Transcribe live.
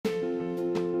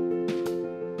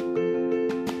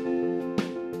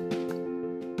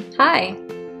Hi,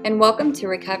 and welcome to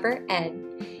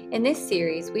RecoverED. In this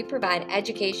series, we provide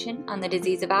education on the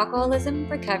disease of alcoholism,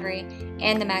 recovery,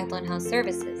 and the Magdalen Health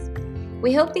Services.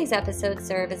 We hope these episodes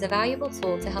serve as a valuable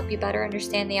tool to help you better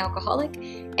understand the alcoholic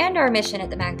and our mission at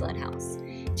the Magdalen House.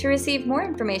 To receive more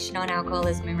information on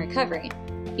alcoholism and recovery,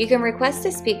 you can request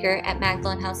a speaker at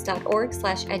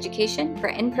magdalenhouse.org/education for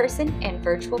in-person and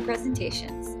virtual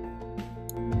presentations.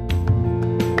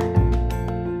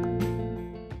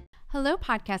 Hello,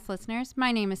 podcast listeners.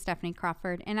 My name is Stephanie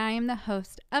Crawford, and I am the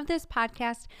host of this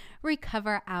podcast,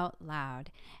 Recover Out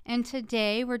Loud. And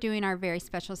today we're doing our very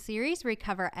special series,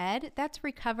 RecoverED. That's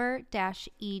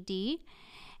Recover-ED.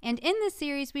 And in this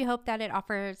series, we hope that it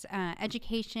offers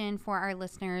education for our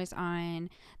listeners on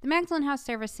the Magdalen Health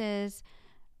Services,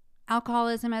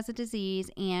 alcoholism as a disease,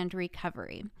 and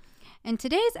recovery. And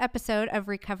today's episode of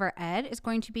RecoverED is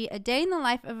going to be a day in the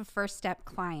life of a first step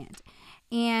client.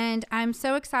 And I'm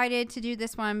so excited to do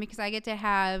this one because I get to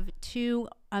have two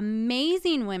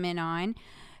amazing women on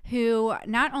who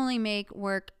not only make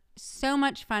work so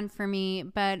much fun for me,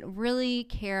 but really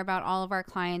care about all of our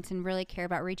clients and really care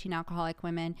about reaching alcoholic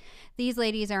women. These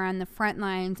ladies are on the front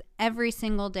lines every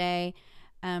single day,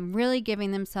 really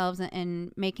giving themselves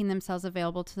and making themselves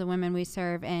available to the women we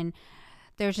serve. And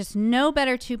there's just no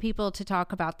better two people to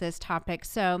talk about this topic.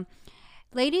 So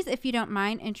ladies, if you don't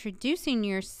mind introducing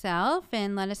yourself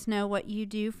and let us know what you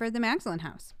do for the Magdalen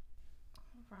House.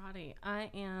 Alrighty, I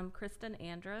am Kristen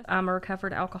Andrus. I'm a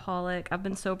recovered alcoholic. I've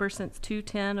been sober since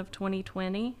 2/10 of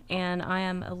 2020, and I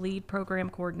am a lead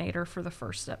program coordinator for the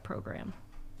First Step program.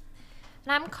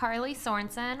 And I'm Carly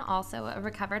Sorensen, also a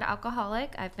recovered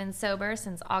alcoholic. I've been sober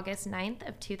since August 9th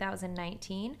of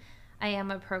 2019. I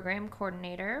am a program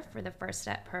coordinator for the First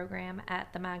Step program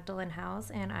at the Magdalen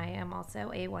House, and I am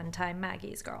also a one-time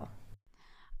Maggie's girl.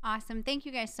 Awesome. Thank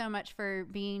you guys so much for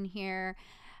being here.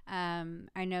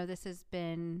 I know this has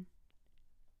been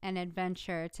an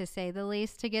adventure, to say the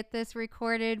least, to get this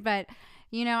recorded, but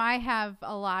you know, I have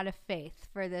a lot of faith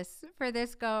for this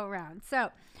go around. So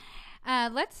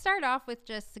let's start off with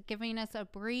just giving us a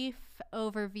brief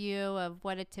overview of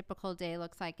what a typical day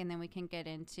looks like, and then we can get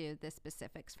into the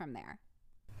specifics from there.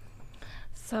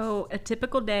 So a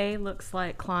typical day looks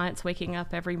like clients waking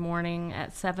up every morning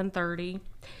at 7:30,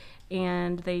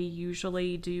 and they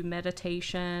usually do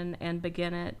meditation and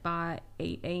begin it by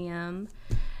 8 a.m.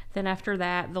 Then after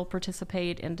that, they'll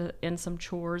participate in some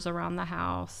chores around the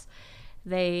house.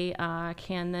 They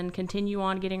can then continue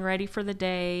on getting ready for the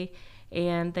day,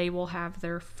 and they will have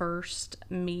their first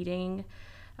meeting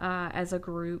as a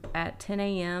group at 10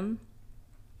 a.m.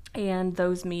 And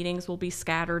those meetings will be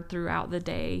scattered throughout the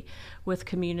day with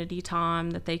community time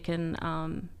that they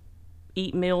can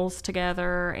eat meals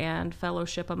together and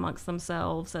fellowship amongst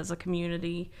themselves as a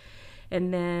community.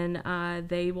 And then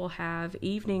they will have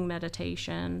evening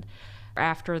meditation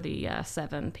after the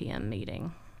 7 p.m.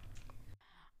 meeting.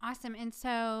 Awesome. And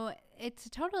so it's a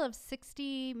total of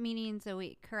 60 meetings a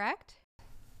week, correct?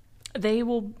 They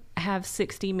will have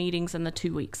 60 meetings in the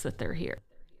 2 weeks that they're here.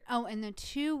 Oh, in the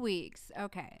 2 weeks.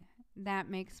 Okay. That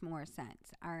makes more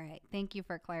sense. All right. Thank you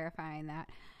for clarifying that.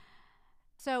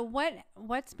 So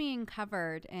what's being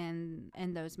covered in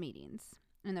those meetings,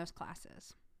 in those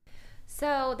classes?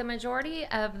 So the majority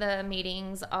of the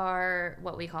meetings are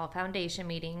what we call foundation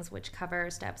meetings, which cover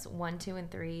steps 1, 2,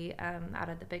 and 3 out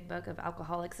of the big book of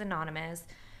Alcoholics Anonymous.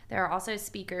 There are also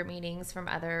speaker meetings from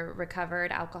other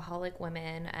recovered alcoholic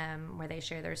women where they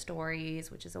share their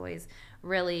stories, which is always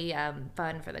really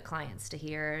fun for the clients to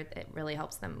hear. It really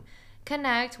helps them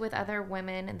connect with other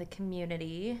women in the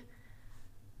community.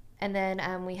 And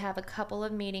then we have a couple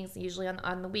of meetings, usually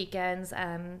on the weekends,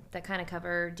 that kind of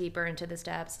cover deeper into the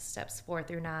steps 4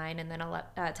 through 9, and then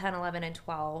 10, 11, and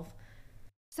 12.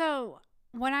 So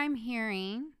what I'm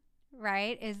hearing,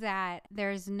 right, is that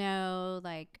there's no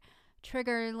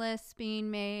trigger lists being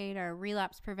made or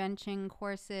relapse prevention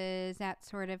courses, that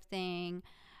sort of thing,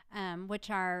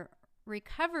 which our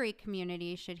recovery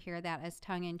community should hear that as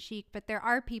tongue-in-cheek. But there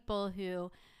are people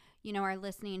who, are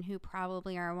listening who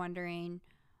probably are wondering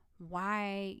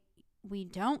why we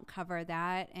don't cover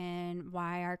that and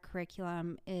why our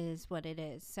curriculum is what it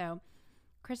is. So,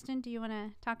 Kristen, do you want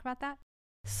to talk about that?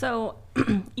 So,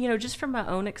 just from my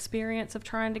own experience of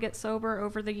trying to get sober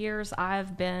over the years,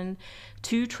 I've been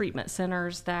to treatment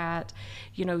centers that,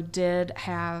 did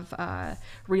have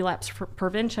relapse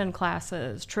prevention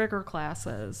classes, trigger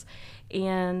classes.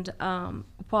 And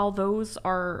while those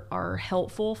are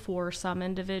helpful for some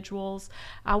individuals,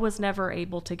 I was never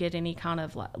able to get any kind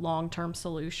of long-term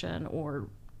solution or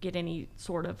get any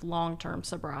sort of long-term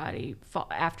sobriety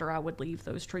after I would leave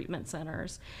those treatment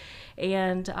centers.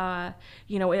 And,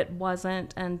 it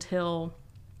wasn't until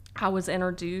I was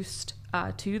introduced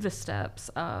to the steps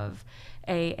of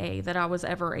AA that I was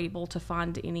ever able to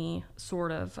find any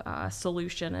sort of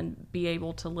solution and be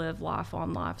able to live life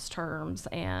on life's terms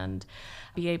and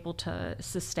be able to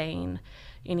sustain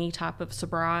any type of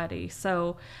sobriety.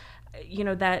 So,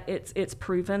 that it's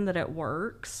proven that it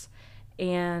works.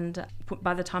 And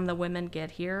by the time the women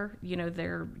get here,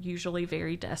 they're usually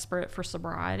very desperate for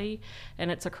sobriety, and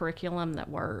it's a curriculum that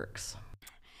works.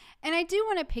 And I do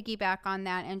want to piggyback on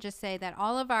that and just say that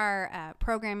all of our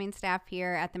programming staff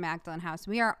here at the Magdalen House,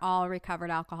 we are all recovered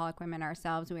alcoholic women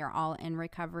ourselves. We are all in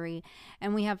recovery,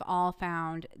 and we have all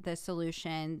found the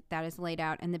solution that is laid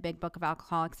out in the Big Book of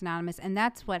Alcoholics Anonymous, and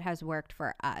that's what has worked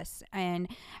for us. And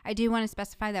I do want to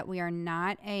specify that we are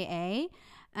not AA,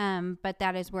 but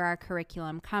that is where our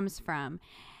curriculum comes from.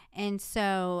 And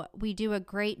so we do a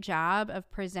great job of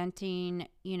presenting,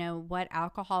 what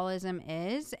alcoholism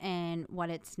is and what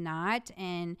it's not.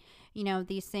 And,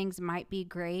 these things might be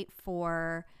great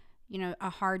for, a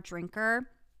hard drinker,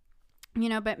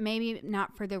 but maybe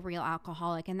not for the real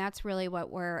alcoholic. And that's really what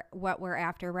we're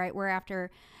after, right? We're after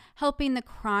helping the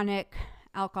chronic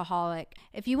alcoholic.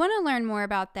 If you want to learn more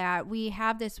about that, we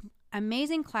have this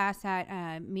amazing class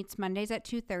that meets Mondays at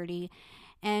 2:30.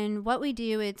 And what we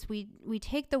do is we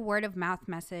take the word of mouth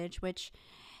message, which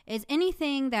is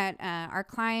anything that our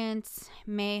clients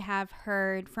may have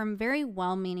heard from very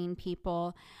well-meaning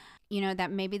people, that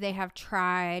maybe they have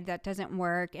tried that doesn't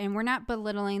work. And we're not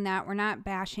belittling that. We're not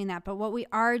bashing that. But what we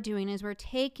are doing is we're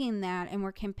taking that and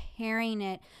we're comparing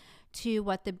it to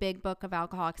what the Big Book of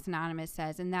Alcoholics Anonymous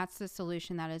says. And that's the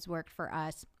solution that has worked for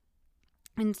us.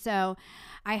 And so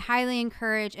I highly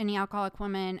encourage any alcoholic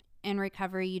woman in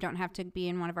recovery. You don't have to be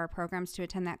in one of our programs to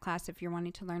attend that class if you're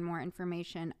wanting to learn more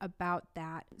information about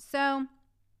that. So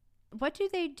what do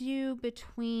they do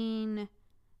between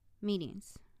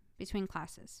meetings, between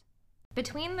classes?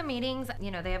 Between the meetings,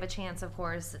 they have a chance, of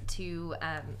course, to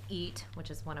eat, which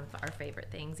is one of our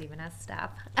favorite things, even as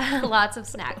staff. Lots of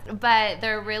snacks. But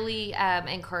they're really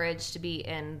encouraged to be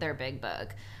in their big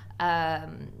book.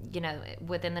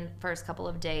 Within the first couple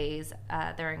of days,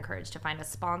 they're encouraged to find a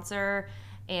sponsor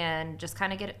and just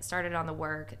kind of get started on the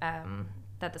work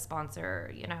that the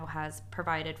sponsor, has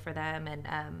provided for them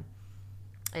and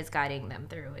is guiding them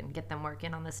through and get them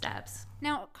working on the steps.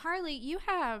 Now, Carly, you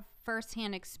have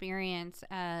firsthand experience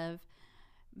of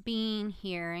being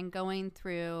here and going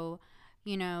through,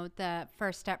 the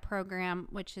First Step program,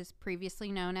 which is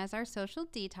previously known as our social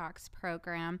detox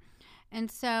program. And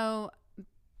so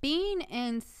being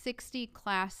in 60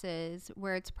 classes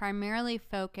where it's primarily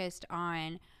focused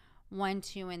on 1,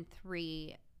 2, and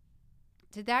 3,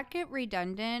 did that get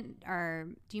redundant, or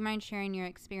do you mind sharing your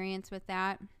experience with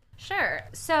that? Sure.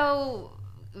 So,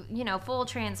 full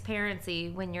transparency,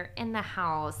 when you're in the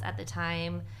house at the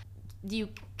time, you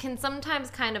can sometimes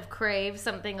kind of crave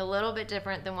something a little bit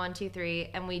different than 1, 2,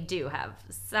 3, and we do have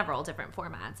several different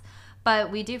formats.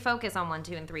 But we do focus on 1,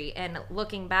 2, and 3. And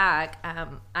looking back,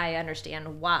 I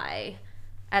understand why.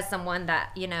 As someone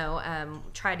that,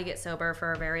 tried to get sober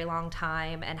for a very long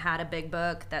time and had a big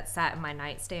book that sat in my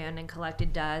nightstand and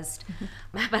collected dust,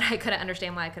 but I couldn't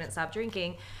understand why I couldn't stop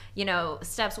drinking.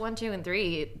 Steps 1, 2, and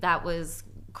 3, that was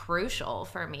crucial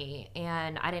for me.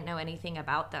 And I didn't know anything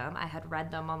about them. I had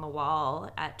read them on the wall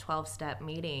at 12-step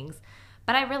meetings,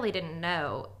 but I really didn't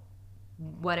know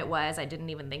what it was. I didn't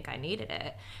even think I needed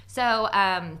it. So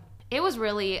it was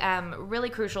really, really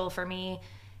crucial for me.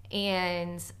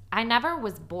 And I never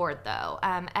was bored, though.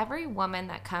 Every woman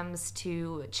that comes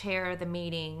to chair the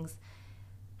meetings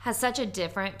has such a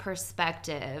different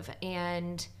perspective,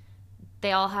 and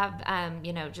they all have,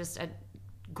 just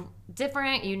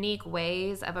different, unique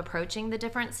ways of approaching the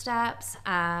different steps.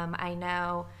 I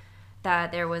know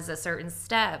that there was a certain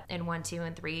step in 1, 2,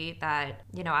 and 3 that,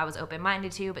 I was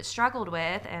open-minded to but struggled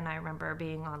with. And I remember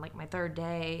being on my 3rd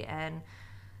day, and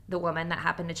the woman that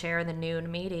happened to chair the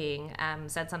noon meeting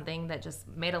said something that just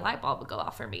made a light bulb go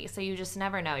off for me. So you just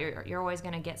never know. You're always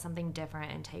going to get something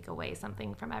different and take away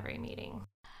something from every meeting.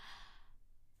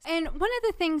 And one of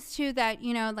the things too that,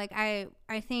 I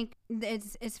think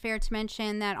it's fair to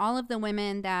mention that all of the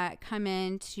women that come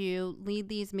in to lead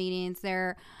these meetings,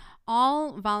 they're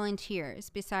all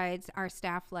volunteers besides our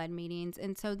staff-led meetings.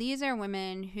 And so these are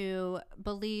women who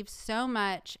believe so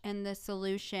much in the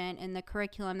solution and the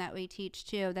curriculum that we teach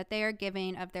too, that they are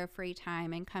giving of their free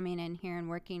time and coming in here and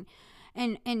working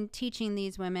and teaching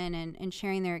these women and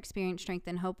sharing their experience, strength,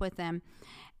 and hope with them.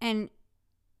 And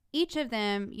each of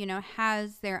them,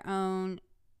 has their own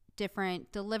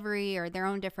different delivery or their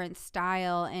own different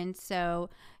style. And so,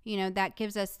 that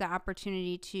gives us the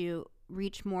opportunity to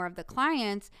reach more of the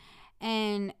clients.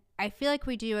 And I feel like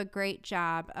we do a great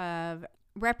job of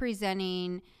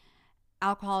representing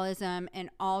alcoholism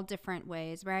in all different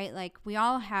ways, right? Like we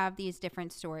all have these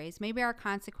different stories. Maybe our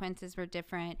consequences were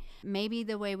different. Maybe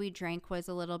the way we drank was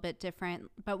a little bit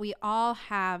different, but we all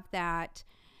have that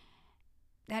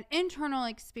internal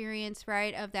experience,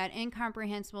 right, of that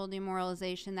incomprehensible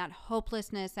demoralization, that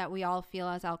hopelessness that we all feel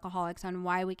as alcoholics on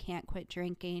why we can't quit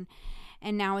drinking.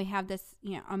 And now we have this,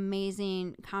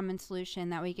 amazing common solution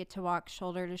that we get to walk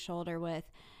shoulder to shoulder with.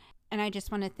 And I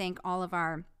just want to thank all of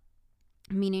our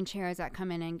meeting chairs that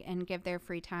come in and give their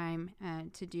free time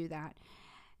to do that.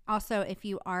 Also, if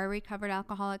you are a recovered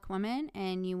alcoholic woman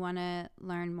and you want to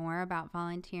learn more about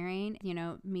volunteering,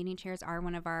 meeting chairs are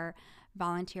one of our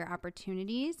volunteer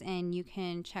opportunities, and you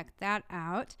can check that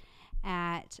out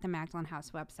at the Magdalen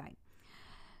House website.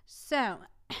 So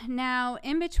now,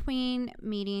 in between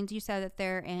meetings, you said that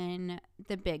they're in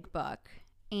the big book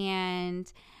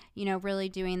and, really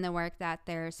doing the work that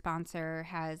their sponsor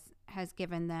has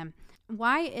given them.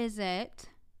 Why is it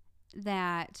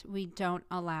that we don't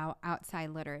allow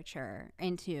outside literature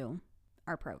into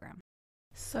our program?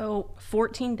 So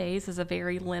 14 days is a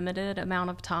very limited amount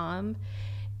of time,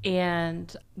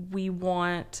 and we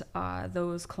want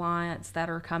those clients that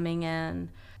are coming in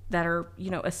that are,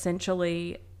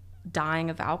 essentially dying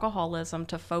of alcoholism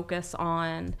to focus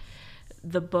on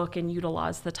the book and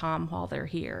utilize the time while they're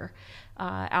here.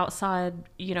 Outside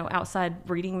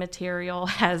reading material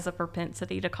has a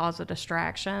propensity to cause a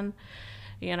distraction.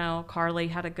 Carly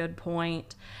had a good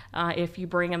point. If you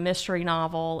bring a mystery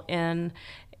novel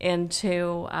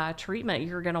into treatment,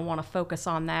 you're going to want to focus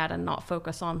on that and not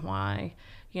focus on why,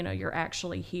 you're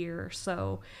actually here.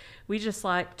 So we just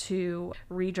like to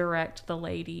redirect the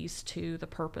ladies to the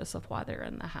purpose of why they're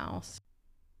in the house.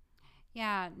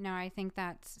 Yeah, no, I think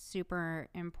that's super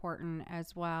important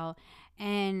as well.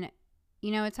 And,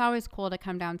 it's always cool to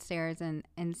come downstairs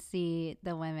and see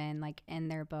the women like in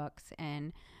their books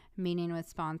and meeting with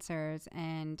sponsors.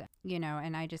 And,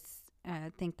 and I just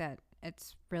think that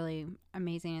it's really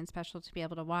amazing and special to be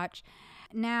able to watch.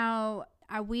 Now,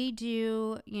 we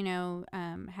do,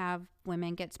 have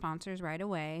women get sponsors right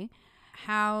away.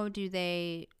 How do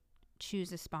they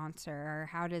choose a sponsor, or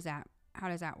how does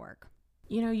that work?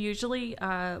 Usually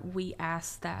we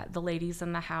ask that the ladies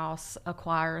in the house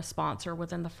acquire a sponsor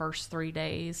within the first 3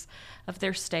 days of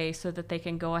their stay so that they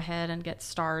can go ahead and get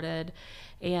started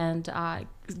and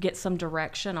get some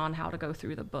direction on how to go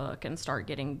through the book and start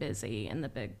getting busy in the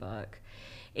big book.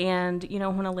 And,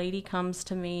 when a lady comes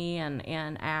to me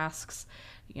and asks,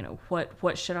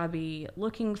 what should I be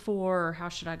looking for, or how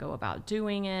should I go about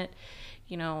doing it,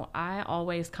 I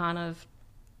always kind of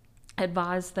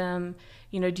advise them,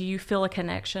 do you feel a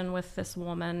connection with this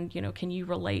woman? Can you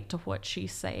relate to what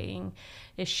she's saying?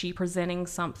 Is she presenting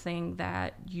something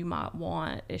that you might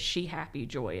want? Is she happy,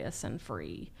 joyous, and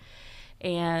free?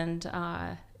 And,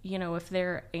 if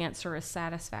their answer is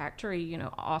satisfactory,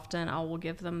 often I will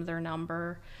give them their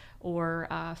number or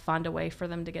find a way for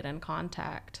them to get in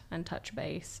contact and touch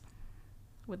base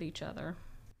with each other.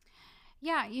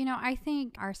 Yeah, I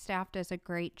think our staff does a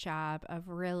great job of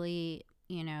really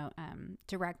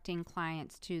directing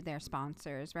clients to their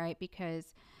sponsors, right?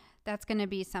 Because that's going to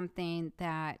be something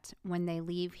that when they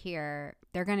leave here,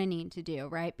 they're going to need to do,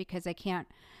 right? Because they can't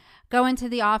go into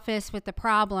the office with the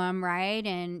problem, right?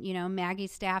 And,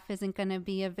 Maggie's staff isn't going to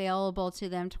be available to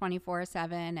them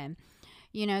 24/7.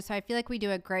 And, so I feel like we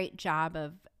do a great job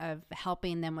of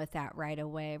helping them with that right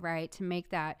away, right? To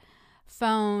make that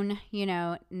phone,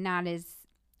 not as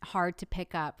hard to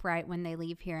pick up, right, when they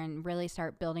leave here, and really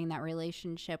start building that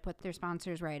relationship with their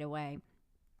sponsors right away.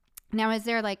 Now, is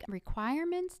there like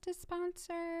requirements to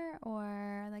sponsor,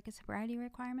 or like a sobriety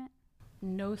requirement?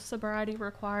 No sobriety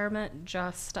requirement,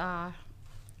 just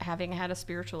having had a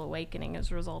spiritual awakening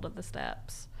as a result of the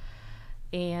steps.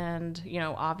 And,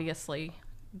 obviously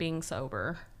being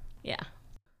sober.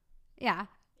 Yeah.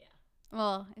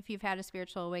 Well, if you've had a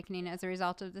spiritual awakening as a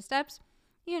result of the steps,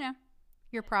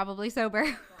 you're probably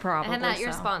sober. Probably. And that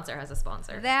your sponsor has a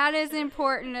sponsor. That is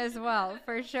important as well,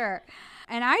 for sure.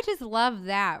 And I just love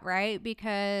that, right?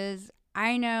 Because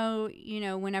I know,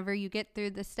 whenever you get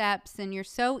through the steps and you're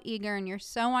so eager and you're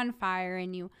so on fire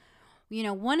and you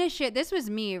want to share. This was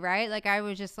me, right? Like I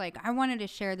was just like, I wanted to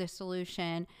share the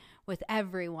solution with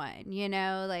everyone,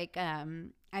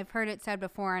 I've heard it said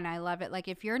before and I love it. Like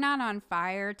if you're not on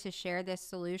fire to share this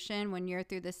solution when you're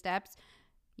through the steps,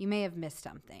 you may have missed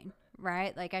something,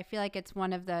 right? Like I feel like it's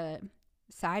one of the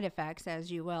side effects,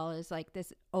 as you will, is like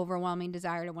this overwhelming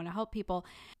desire to want to help people.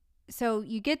 so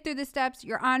you get through the steps,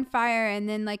 you're on fire, and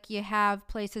then like you have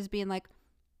places being like,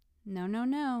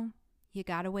 no, you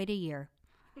got to wait a year.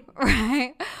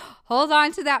 Right? Hold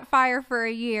on to that fire for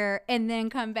a year and then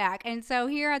come back. And so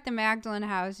here at the Magdalen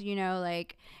House, you know,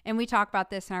 like, and we talk about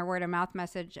this in our word of mouth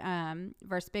message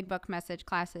versus big book message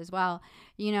class as well.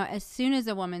 You know, as soon as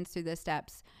a woman's through the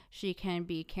steps, she can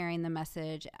be carrying the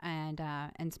message and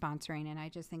sponsoring. And I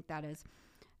just think that is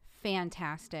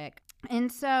fantastic.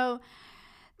 And so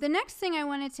the next thing I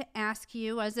wanted to ask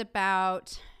you was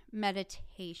about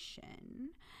meditation.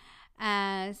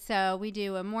 So we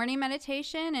do a morning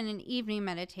meditation and an evening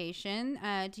meditation.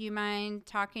 Do you mind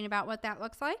talking about what that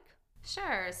looks like?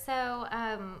 Sure. So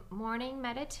morning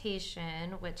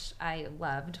meditation, which I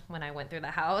loved when I went through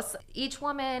the house. Each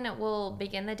woman will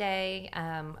begin the day,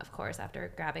 of course,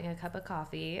 after grabbing a cup of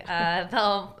coffee.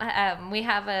 We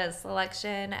have a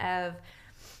selection of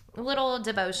little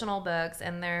devotional books,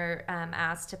 and they're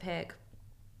asked to pick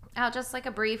out just like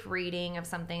a brief reading of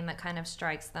something that kind of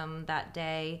strikes them that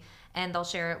day, and they'll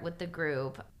share it with the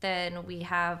group. Then we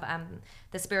have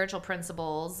the spiritual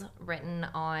principles written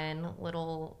on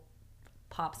little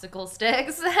popsicle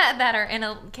sticks that are in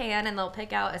a can, and they'll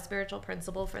pick out a spiritual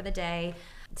principle for the day,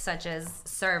 such as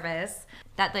service,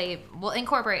 that they will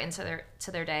incorporate into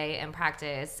their day and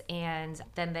practice. And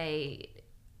then they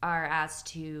are asked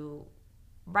to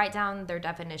write down their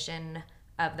definition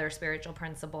of their spiritual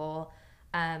principle.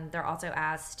 They're also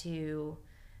asked to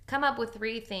come up with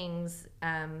 3 things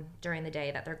during the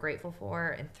day that they're grateful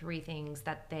for, and 3 things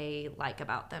that they like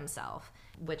about themselves,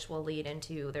 which will lead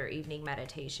into their evening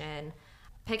meditation.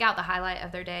 Pick out the highlight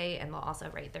of their day, and they'll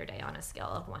also rate their day on a scale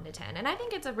of 1 to 10. And I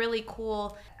think it's a really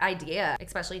cool idea,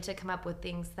 especially to come up with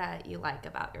things that you like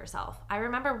about yourself. I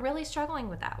remember really struggling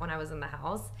with that when I was in the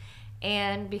house.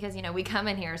 And because, you know, we come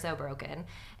in here so broken,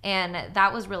 and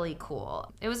that was really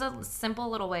cool. It was a simple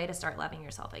little way to start loving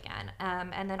yourself again.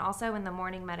 And then also in the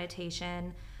morning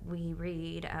meditation, we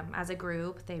read, as a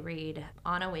group, they read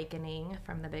On Awakening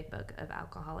from the Big Book of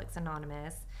Alcoholics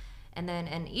Anonymous. And then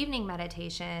an evening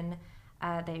meditation,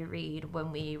 they read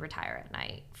When We Retire at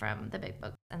Night from the Big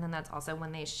Book. And then that's also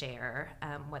when they share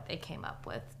what they came up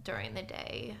with during the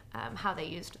day, how they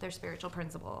used their spiritual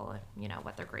principle, you know,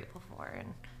 what they're grateful for,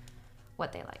 and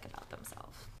what they like about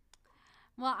themselves.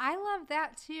 Well, I love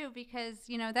that too, because,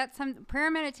 you know, that's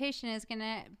prayer meditation is going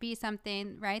to be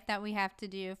something, right, that we have to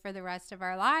do for the rest of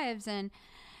our lives. And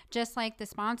just like the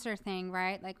sponsor thing,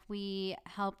 right, like we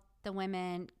help the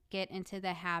women get into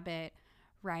the habit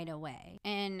right away.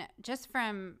 And just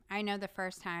from, I know the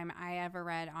first time I ever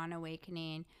read On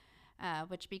Awakening,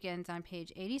 which begins on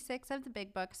page 86 of the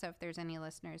Big Book. So if there's any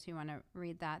listeners who want to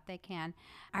read that, they can.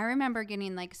 I remember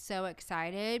getting like so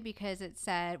excited because it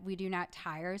said we do not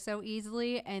tire so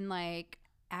easily. And like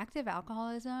active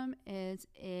alcoholism is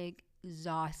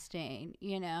exhausting,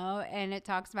 you know, and it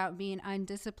talks about being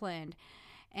undisciplined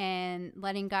and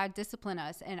letting God discipline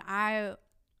us. And I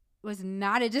was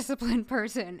not a disciplined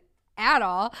person at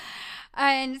all.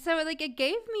 And so like it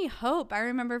gave me hope. I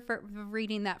remember for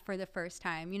reading that for the first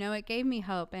time, you know, it gave me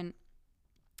hope. And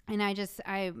I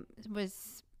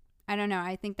don't know,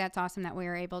 I think that's awesome that we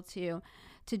were able to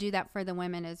do that for the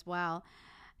women as well.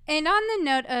 And on the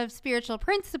note of spiritual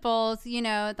principles, you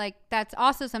know, like that's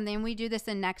also something we do this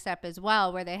in Next Step as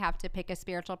well, where they have to pick a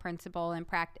spiritual principle and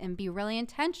be really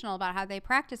intentional about how they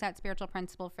practice that spiritual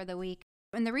principle for the week.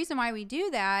 And the reason why we do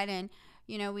that, and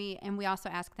you know, we also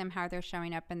ask them how they're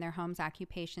showing up in their homes,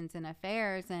 occupations, and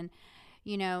affairs. And,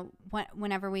 you know,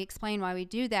 whenever we explain why we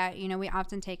do that, you know, we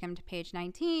often take them to page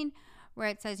 19, where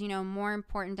it says, you know, more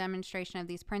important demonstration of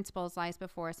these principles lies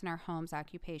before us in our homes,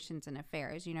 occupations, and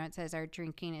affairs. You know, it says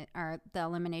the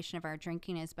elimination of our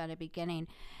drinking is but a beginning.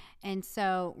 And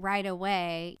so right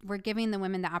away, we're giving the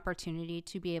women the opportunity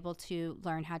to be able to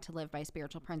learn how to live by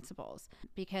spiritual principles.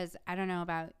 Because I don't know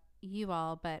about you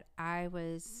all, but I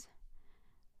was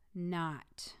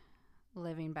not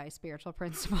living by spiritual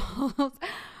principles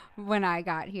when I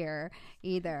got here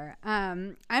either.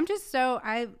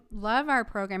 I love our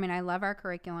program and I love our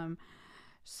curriculum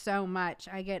so much.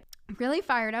 I get really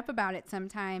fired up about it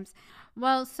sometimes.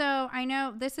 Well, so I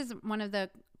know this is one of the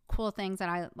cool things that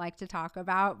I like to talk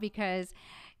about because,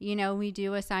 you know, we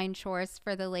do assign chores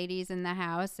for the ladies in the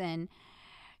house. And,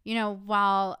 you know,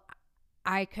 while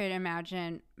I could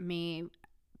imagine me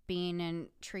being in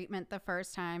treatment the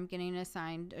first time, getting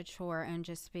assigned a chore and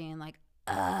just being like,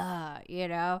 you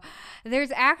know,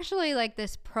 there's actually like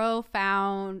this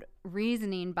profound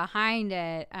reasoning behind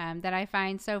it that I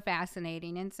find so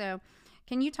fascinating. And so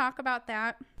can you talk about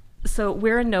that? So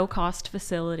we're a no-cost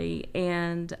facility,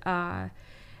 and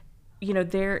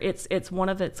it's one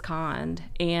of its kind,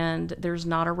 and there's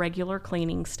not a regular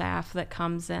cleaning staff that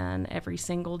comes in every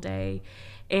single day.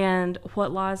 And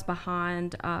what lies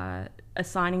behind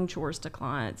assigning chores to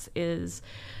clients is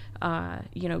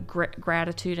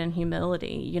gratitude and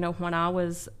humility. When I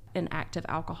was in active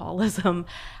alcoholism,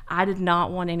 I did not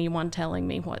want anyone telling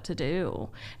me what to do.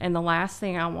 And the last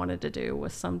thing I wanted to do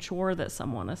was some chore that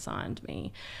someone assigned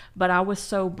me. But I was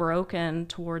so broken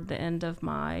toward the end of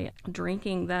my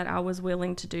drinking that I was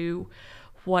willing to do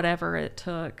whatever it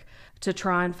took to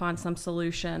try and find some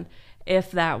solution, if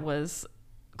that was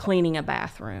cleaning a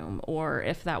bathroom or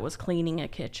if that was cleaning a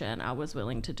kitchen. I was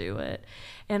willing to do it.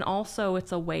 And also,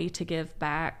 it's a way to give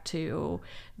back to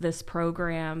this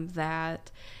program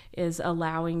that is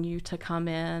allowing you to come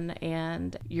in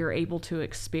and you're able to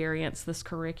experience this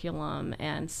curriculum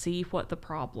and see what the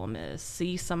problem is,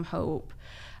 see some hope,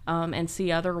 and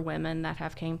see other women that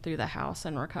have came through the house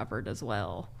and recovered as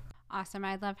well. Awesome.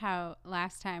 I love how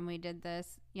last time we did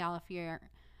this, y'all,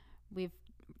 we've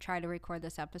tried to record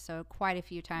this episode quite a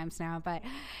few times now, but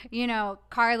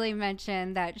Carly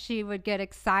mentioned that she would get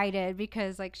excited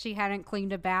because like she hadn't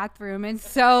cleaned a bathroom in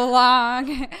so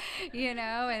long,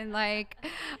 and like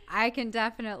I can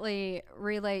definitely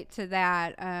relate to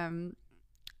that.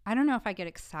 I don't know if I get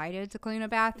excited to clean a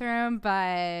bathroom,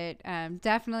 but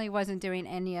definitely wasn't doing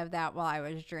any of that while I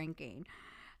was drinking.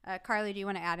 Carly, do you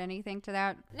want to add anything to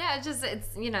that? Yeah,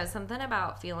 it's something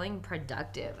about feeling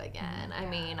productive again. Yeah. I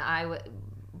mean,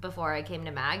 before I came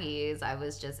to Maggie's, I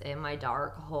was just in my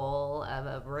dark hole of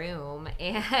a room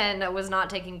and I was not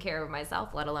taking care of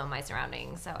myself, let alone my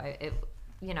surroundings. So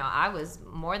I was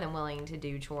more than willing to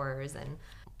do chores and,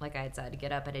 like I had said,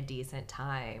 get up at a decent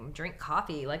time, drink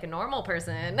coffee like a normal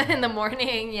person in the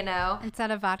morning, Instead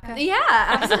of vodka? Yeah,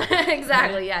 absolutely.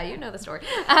 Exactly. Yeah, you know the story.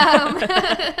 And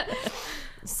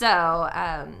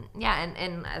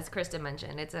as Kristen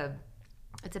mentioned, it's a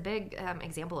big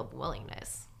example of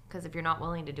willingness. Because if you're not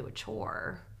willing to do a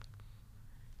chore,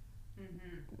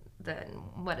 then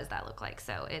what does that look like?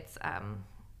 So it's, I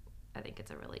think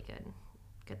it's a really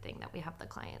good thing that we have the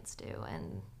clients do.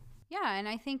 And yeah, and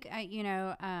I think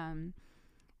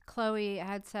Chloe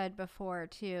had said before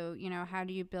too, how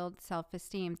do you build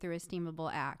self-esteem through esteemable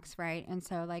acts, right? And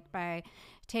so like by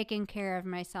taking care of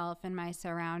myself and my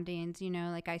surroundings,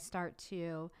 like I start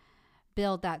to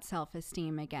build that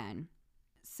self-esteem again.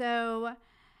 So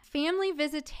family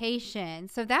visitation.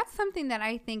 So that's something that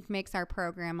I think makes our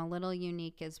program a little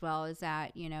unique as well, is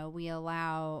that, we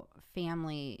allow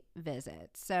family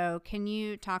visits. So can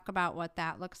you talk about what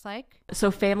that looks like?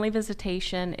 So family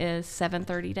visitation is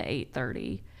 7:30 to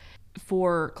 8:30.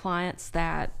 For clients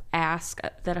that ask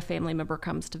that a family member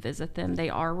comes to visit them, they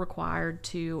are required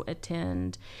to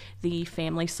attend the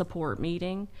family support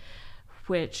meeting,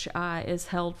 which is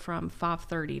held from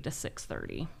 5:30 to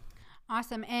 6:30.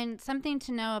 Awesome. And something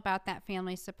to know about that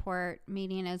family support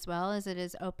meeting as well is it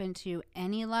is open to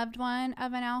any loved one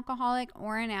of an alcoholic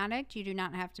or an addict. You do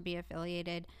not have to be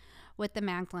affiliated with the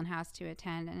Magdalen House to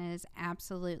attend, and it is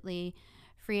absolutely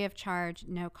free of charge,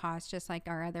 no cost, just like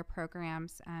our other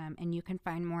programs. And you can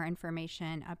find more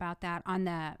information about that on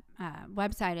the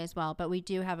website as well. But we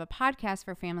do have a podcast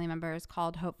for family members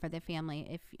called Hope for the Family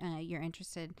if you're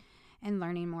interested in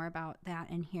learning more about that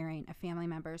and hearing a family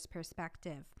member's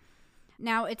perspective.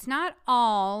 Now, it's not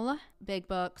all Big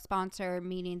Book sponsor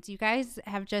meetings. You guys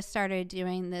have just started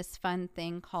doing this fun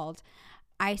thing called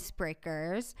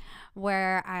Icebreakers,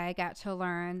 where I got to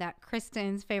learn that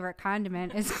Kristen's favorite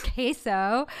condiment is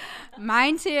queso.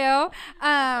 Mine too.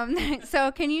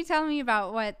 So can you tell me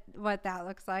about what that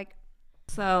looks like?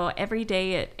 So every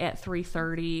day at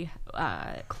 3:30,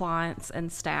 clients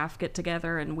and staff get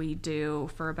together, and we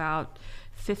do for about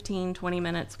 15-20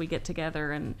 minutes. We get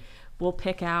together and we'll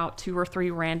pick out 2 or 3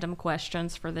 random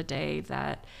questions for the day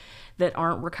that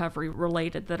aren't recovery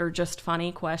related, that are just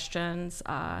funny questions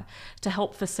to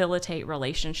help facilitate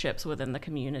relationships within the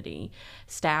community.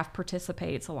 Staff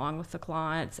participates along with the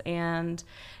clients, and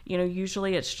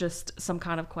usually it's just some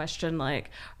kind of question like,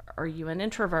 are you an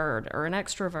introvert or an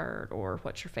extrovert, or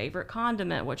what's your favorite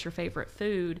condiment, what's your favorite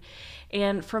food?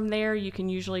 And from there you can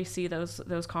usually see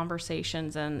those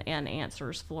conversations and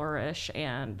answers flourish,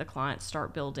 and the clients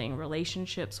start building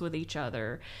relationships with each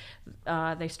other.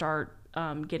 They start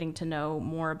getting to know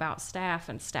more about staff,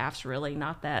 and staff's really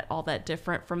not all that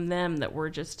different from them, that we're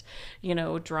just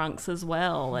drunks as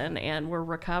well, and we're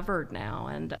recovered now,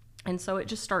 and so it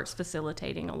just starts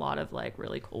facilitating a lot of like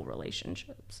really cool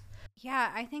relationships.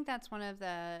 Yeah, I think that's one of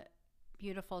the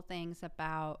beautiful things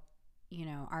about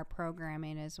our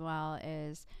programming as well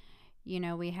is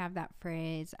we have that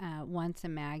phrase, once a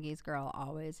Maggie's girl,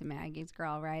 always a Maggie's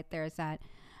girl, right? There's that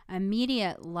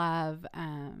immediate love.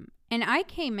 And I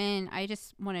came in, I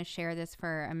just want to share this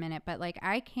for a minute, but like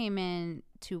I came in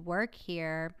to work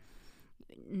here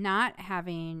not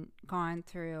having gone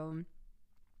through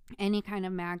any kind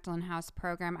of Magdalen House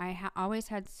program. I always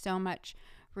had so much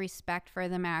respect for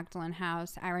the Magdalen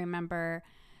House. I remember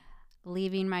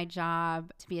leaving my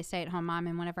job to be a stay-at-home mom,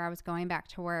 and whenever I was going back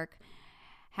to work,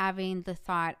 having the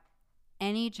thought,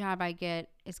 any job I get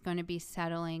is going to be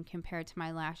settling compared to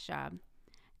my last job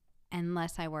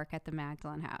unless I work at the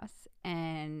Magdalen House.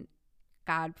 And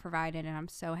God provided, and I'm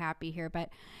so happy here. But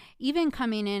even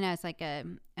coming in as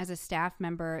a staff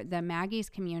member, the Maggie's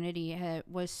community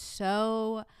was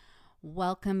so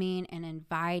welcoming and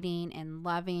inviting and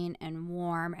loving and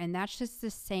warm. And that's just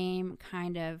the same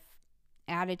kind of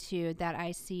attitude that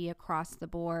I see across the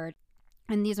board.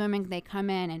 And these women, they come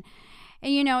in and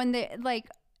you know, and they like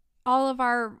all of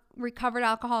our recovered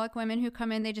alcoholic women who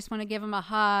come in, they just want to give them a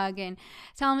hug and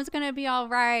tell them it's going to be all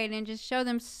right, and just show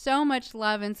them so much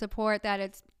love and support that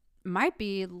it's might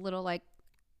be a little like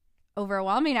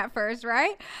overwhelming at first,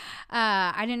 right?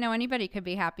 I didn't know anybody could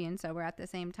be happy and sober at the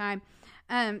same time.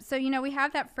 So, you know, we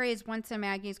have that phrase, once a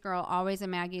Maggie's girl, always a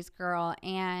Maggie's girl.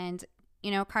 And,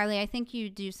 you know, Carly, I think you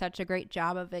do such a great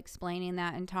job of explaining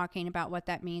that and talking about what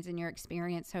that means in your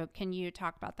experience. So can you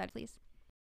talk about that, please?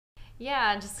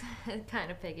 Yeah, just kind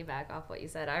of piggyback off what you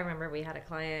said. I remember we had a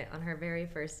client on her very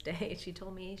first day. She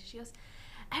told me, she goes,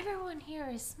 everyone here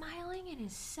is smiling and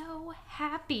is so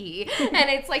happy. And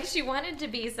it's like she wanted to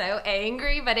be so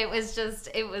angry, but it was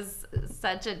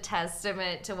such a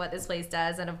testament to what this place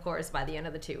does. And of course, by the end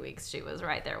of the 2 weeks, she was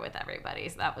right there with everybody.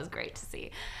 So that was great to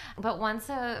see. But once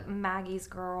a Maggie's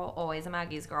girl, always a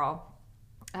Maggie's girl.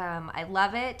 I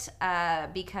love it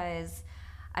because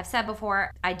I've said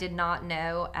before, I did not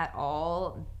know at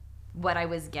all what I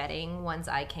was getting once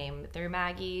I came through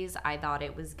Maggie's. I thought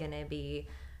it was going to be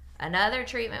another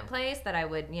treatment place that I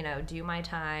would, you know, do my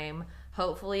time.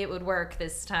 Hopefully it would work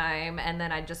this time, and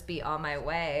then I'd just be on my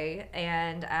way.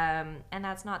 And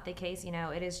that's not the case. You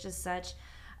know, it is just such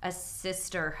a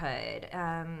sisterhood,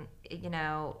 you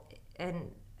know,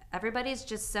 and everybody's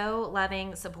just so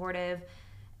loving, supportive.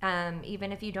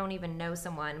 Even if you don't even know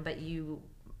someone, but you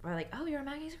are like, oh, you're a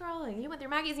Maggie's girl, and you went through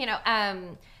Maggie's, you know,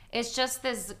 it's just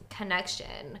this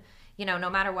connection, you know, no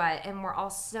matter what. And we're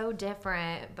all so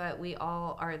different, but we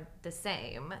all are the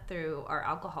same through our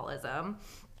alcoholism.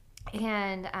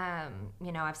 And,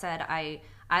 you know, I've said I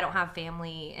don't have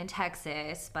family in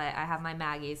Texas, but I have my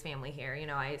Maggie's family here. You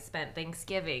know, I spent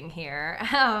Thanksgiving here.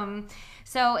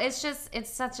 So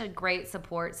it's such a great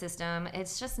support system.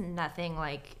 It's just nothing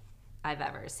like I've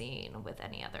ever seen with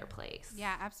any other place.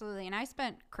 Yeah, absolutely. And I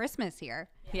spent Christmas here.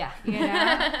 Yeah. You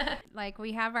know, like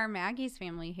we have our Maggie's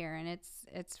family here, and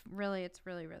it's really,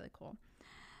 really cool.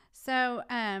 So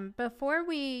before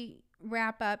we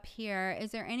wrap up here,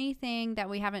 is there anything that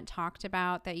we haven't talked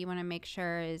about that you want to make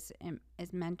sure is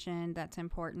mentioned that's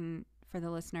important for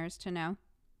the listeners to know?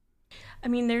 I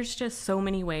mean, there's just so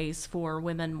many ways for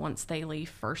women once they leave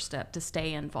First Step to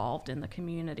stay involved in the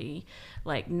community.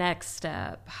 Like Next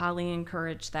Step, highly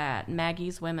encourage that.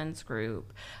 Maggie's Women's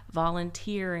Group,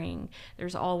 volunteering.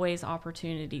 There's always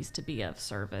opportunities to be of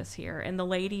service here. And the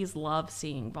ladies love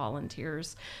seeing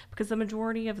volunteers because the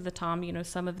majority of the time, you know,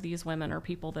 some of these women are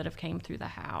people that have came through the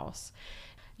house.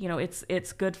 You know,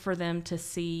 it's good for them to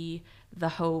see the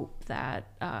hope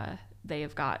that they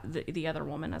have got, the other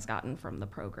woman has gotten from the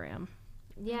program.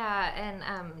 Yeah,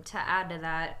 and to add to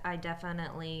that, I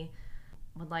definitely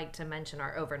would like to mention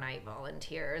our overnight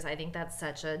volunteers. I think that's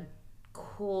such a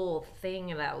cool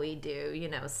thing that we do. You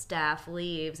know, staff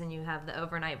leaves and you have the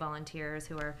overnight volunteers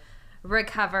who are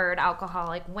recovered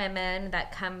alcoholic women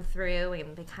that come through,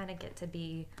 and they kind of get to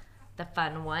be the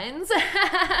fun ones,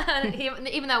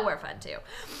 even though we're fun too.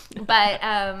 But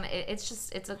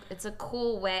it's a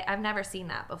cool way. I've never seen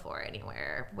that before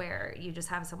anywhere, where you just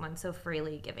have someone so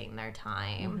freely giving their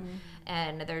time, mm-hmm.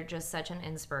 and they're just such an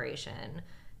inspiration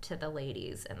to the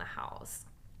ladies in the house.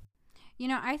 You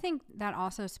know, I think that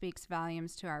also speaks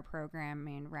volumes to our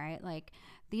programming, right? Like,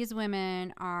 these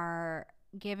women are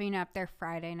giving up their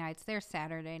Friday nights, their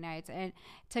Saturday nights, and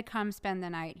to come spend the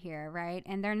night here, right?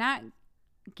 And they're not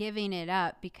giving it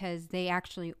up because they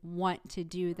actually want to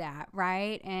do that,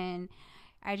 right? And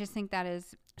I just think that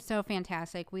is so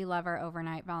fantastic. We love our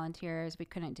overnight volunteers. We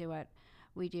couldn't do what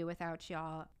we do without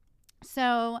y'all.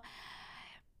 So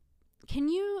can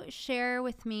you share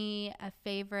with me a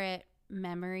favorite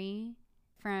memory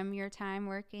from your time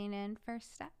working in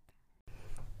First Step?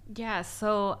 Yeah,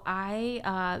 so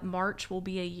March will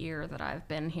be a year that I've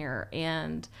been here,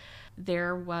 and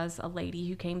there was a lady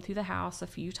who came through the house a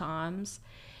few times,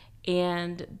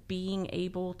 and being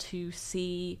able to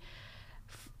see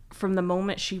from the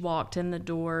moment she walked in the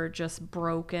door, just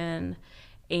broken,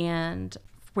 and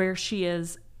where she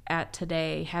is at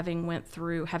today, having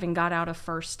got out of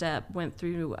first step, went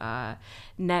through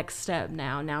next step.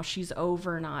 Now she's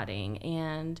overnighting,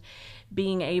 and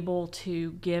being able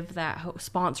to give that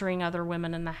sponsoring other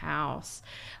women in the house,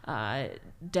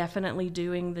 definitely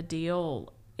doing the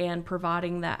deal and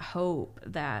providing that hope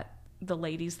that the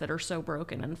ladies that are so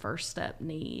broken in first step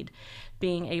need,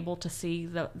 being able to see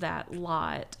that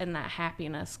light and that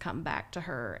happiness come back to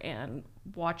her, and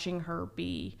watching her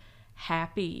be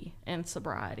happy in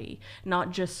sobriety,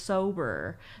 not just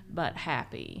sober, but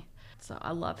happy. So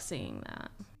I love seeing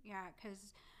that. Yeah, because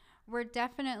we're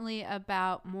definitely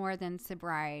about more than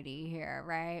sobriety here,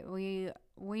 right?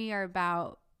 We are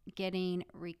about getting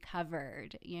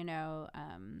recovered,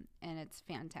 and it's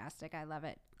fantastic. I love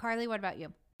it. Carly, what about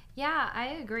you? Yeah, I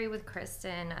agree with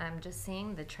Kristen. Just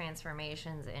seeing the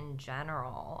transformations in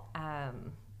general,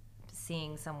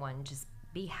 seeing someone just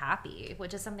be happy,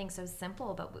 which is something so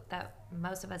simple, but that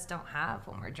most of us don't have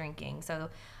when we're drinking. So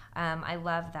I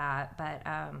love that. But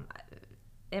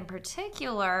in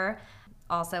particular,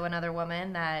 also another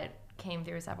woman that came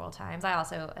through several times.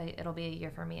 It'll be a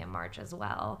year for me in March as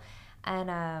well.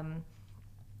 And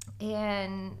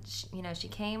she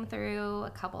came through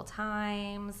a couple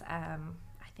times. I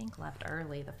think left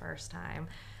early the first time.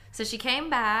 So she came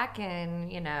back,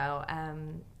 and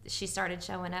she started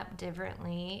showing up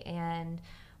differently, and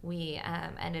we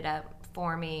ended up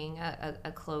forming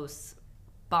a close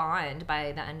bond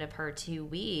by the end of her 2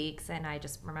 weeks. And I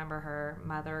just remember her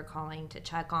mother calling to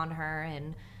check on her,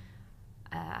 and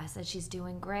I said, she's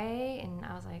doing great. And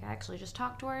I was like, I actually just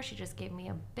talked to her. She just gave me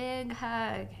a big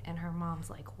hug. And her mom's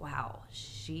like, wow,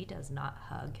 she does not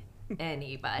hug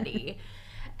anybody.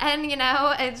 And,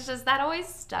 it's just, that always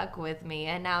stuck with me.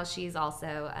 And now she's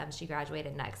also, she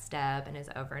graduated next step and is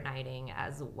overnighting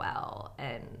as well.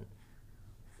 And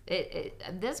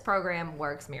this program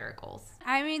works miracles.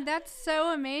 I mean, that's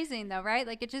so amazing though, right?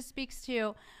 Like, it just speaks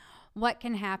to what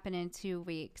can happen in 2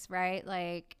 weeks, right?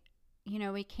 Like,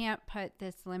 we can't put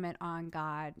this limit on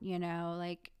God,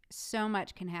 like so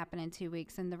much can happen in 2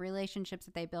 weeks, and the relationships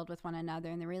that they build with one another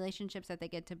and the relationships that they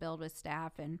get to build with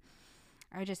staff. And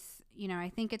I just,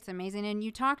 I think it's amazing. And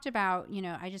you talked about,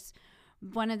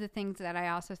 one of the things that I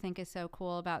also think is so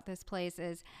cool about this place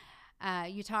is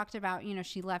you talked about,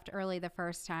 she left early the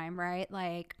first time, right?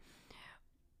 Like,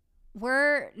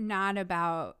 we're not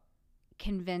about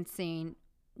convincing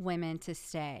women to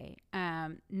stay,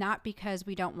 not because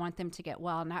we don't want them to get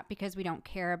well, not because we don't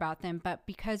care about them, but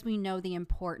because we know the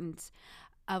importance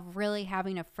of really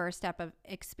having a first step of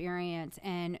experience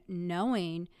and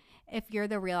knowing if you're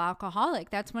the real alcoholic.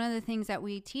 That's one of the things that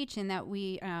we teach and that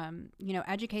we,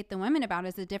 educate the women about,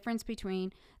 is the difference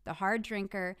between the hard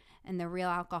drinker and the real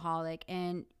alcoholic.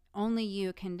 And only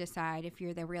you can decide if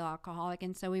you're the real alcoholic.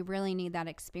 And so we really need that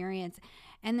experience.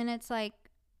 And then it's like,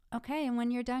 okay, and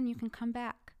when you're done, you can come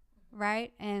back,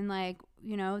 right? And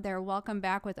they're welcome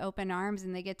back with open arms,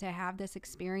 and they get to have this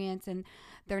experience, and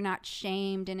they're not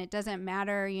shamed. And it doesn't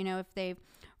matter, if they've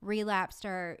relapsed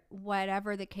or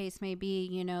whatever the case may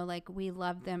be, we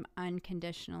love them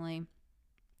unconditionally.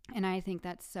 And I think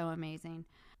that's so amazing.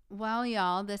 Well,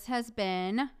 y'all, this has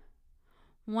been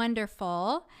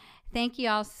wonderful. Thank you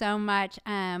all so much.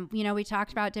 We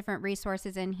talked about different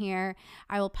resources in here.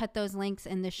 I will put those links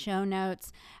in the show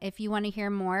notes. If you want to hear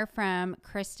more from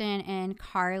Kristen and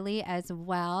Carly as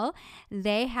well,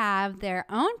 they have their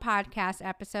own podcast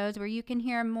episodes where you can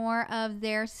hear more of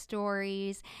their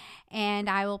stories, and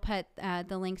I will put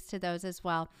the links to those as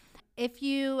well. If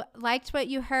you liked what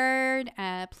you heard,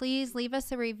 please leave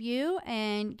us a review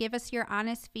and give us your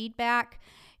honest feedback.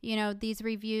 These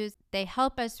reviews, they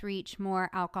help us reach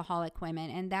more alcoholic women,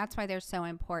 and that's why they're so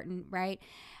important, right?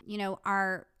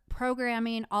 Our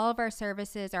programming, all of our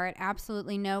services are at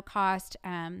absolutely no cost,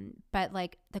 but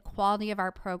the quality of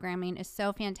our programming is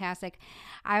so fantastic.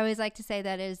 I always like to say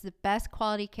that it is the best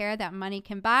quality care that money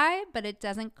can buy, but it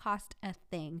doesn't cost a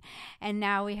thing. And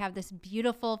now we have this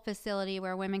beautiful facility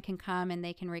where women can come and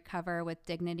they can recover with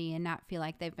dignity and not feel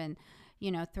like they've been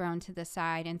thrown to the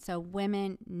side. And so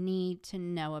women need to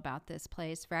know about this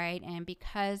place, right? And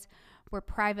because we're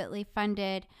privately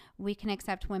funded, we can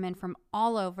accept women from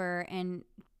all over, and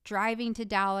driving to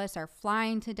Dallas or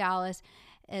flying to Dallas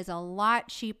is a lot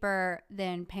cheaper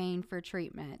than paying for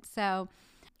treatment. So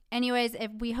anyways, if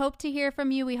we hope to hear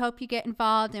from you, we hope you get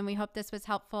involved, and we hope this was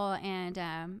helpful. And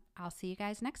I'll see you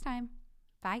guys next time.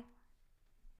 Bye.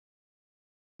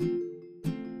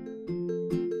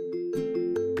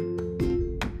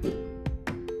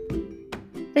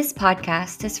 This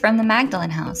podcast is from the Magdalen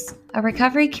House, a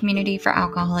recovery community for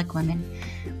alcoholic women.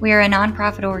 We are a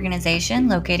nonprofit organization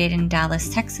located in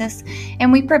Dallas, Texas,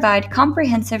 and we provide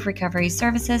comprehensive recovery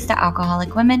services to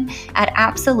alcoholic women at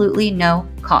absolutely no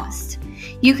cost.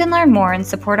 You can learn more and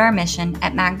support our mission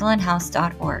at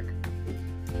magdalenhouse.org.